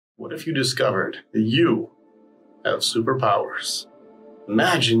What if you discovered that you have superpowers?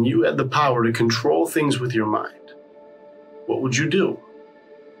 Imagine you had the power to control things with your mind. What would you do?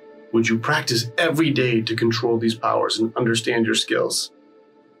 Would you practice every day to control these powers and understand your skills?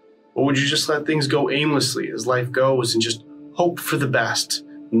 Or would you just let things go aimlessly as life goes and just hope for the best,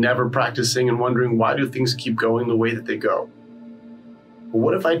 never practicing and wondering why do things keep going the way that they go? But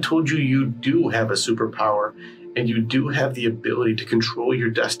what if I told you you do have a superpower and you do have the ability to control your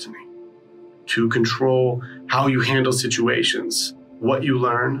destiny, to control how you handle situations, what you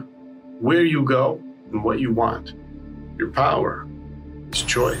learn, where you go, and what you want? Your power is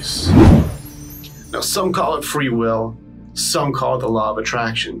choice. Now, some call it free will, some call it the law of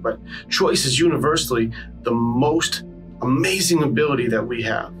attraction, but choice is universally the most amazing ability that we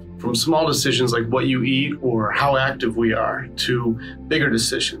have. From small decisions like what you eat or how active we are, to bigger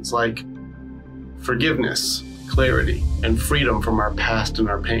decisions like forgiveness, clarity, and freedom from our past and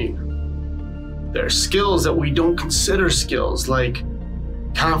our pain. There are skills that we don't consider skills like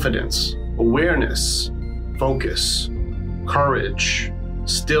confidence, awareness, focus, courage,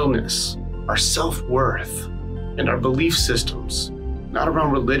 stillness, our self-worth, and our belief systems, not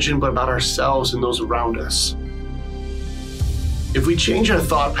around religion, but about ourselves and those around us. If we change our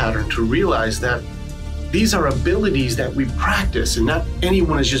thought pattern to realize that these are abilities that we practice and not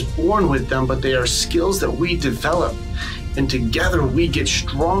anyone is just born with them, but they are skills that we develop, and together we get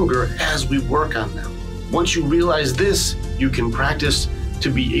stronger as we work on them. Once you realize this, you can practice to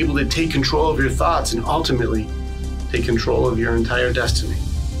be able to take control of your thoughts and ultimately take control of your entire destiny.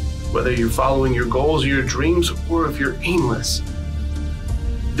 Whether you're following your goals or your dreams, or if you're aimless,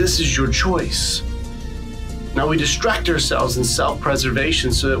 this is your choice. Now, we distract ourselves in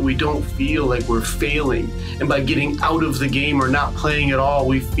self-preservation so that we don't feel like we're failing. And by getting out of the game or not playing at all,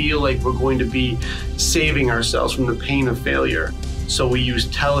 we feel like we're going to be saving ourselves from the pain of failure. So we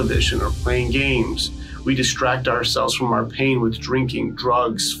use television or playing games. We distract ourselves from our pain with drinking,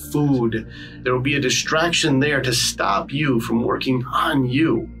 drugs, food. There will be a distraction there to stop you from working on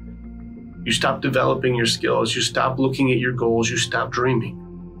you. You stop developing your skills. You stop looking at your goals. You stop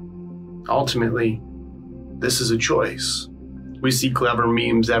dreaming. Ultimately, this is a choice. We see clever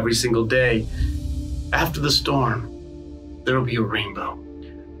memes every single day. After the storm, there will be a rainbow.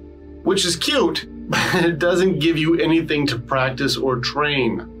 Which is cute, but it doesn't give you anything to practice or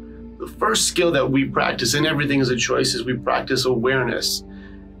train. The first skill that we practice, and everything is a choice, is we practice awareness.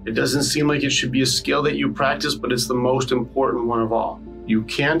 It doesn't seem like it should be a skill that you practice, but it's the most important one of all. You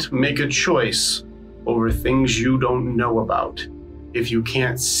can't make a choice over things you don't know about. If you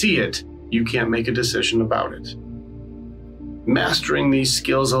can't see it, you can't make a decision about it. Mastering these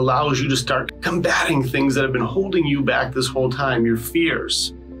skills allows you to start combating things that have been holding you back this whole time. Your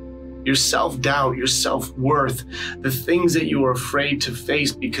fears, your self-doubt, your self-worth, the things that you are afraid to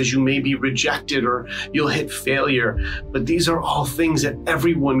face because you may be rejected or you'll hit failure. But these are all things that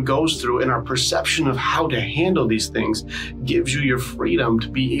everyone goes through, and our perception of how to handle these things gives you your freedom to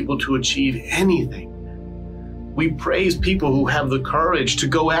be able to achieve anything. We praise people who have the courage to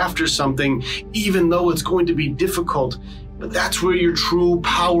go after something, even though it's going to be difficult. But that's where your true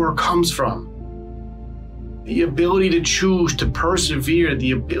power comes from. The ability to choose to persevere,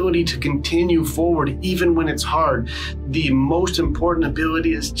 the ability to continue forward even when it's hard. The most important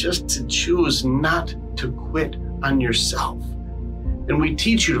ability is just to choose not to quit on yourself. And we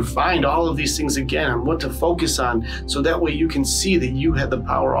teach you to find all of these things again and what to focus on, so that way you can see that you had the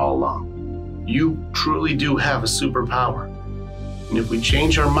power all along. You truly do have a superpower. And if we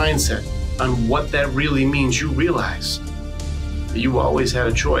change our mindset on what that really means, you realize that you always had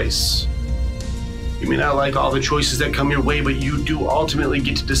a choice. You may not like all the choices that come your way, but you do ultimately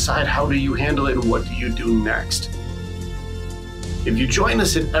get to decide how do you handle it and what do you do next. If you join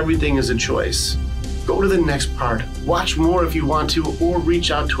us at Everything is a Choice, go to the next part, watch more if you want to, or reach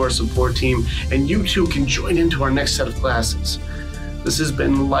out to our support team, and you too can join into our next set of classes. This has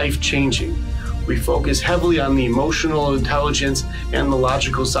been life-changing. We focus heavily on the emotional intelligence and the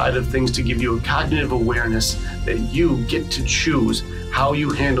logical side of things to give you a cognitive awareness that you get to choose how you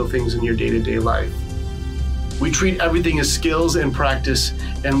handle things in your day-to-day life. We treat everything as skills and practice,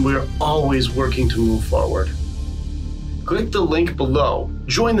 and we're always working to move forward. Click the link below,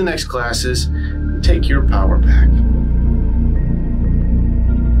 join the next classes, and take your power back.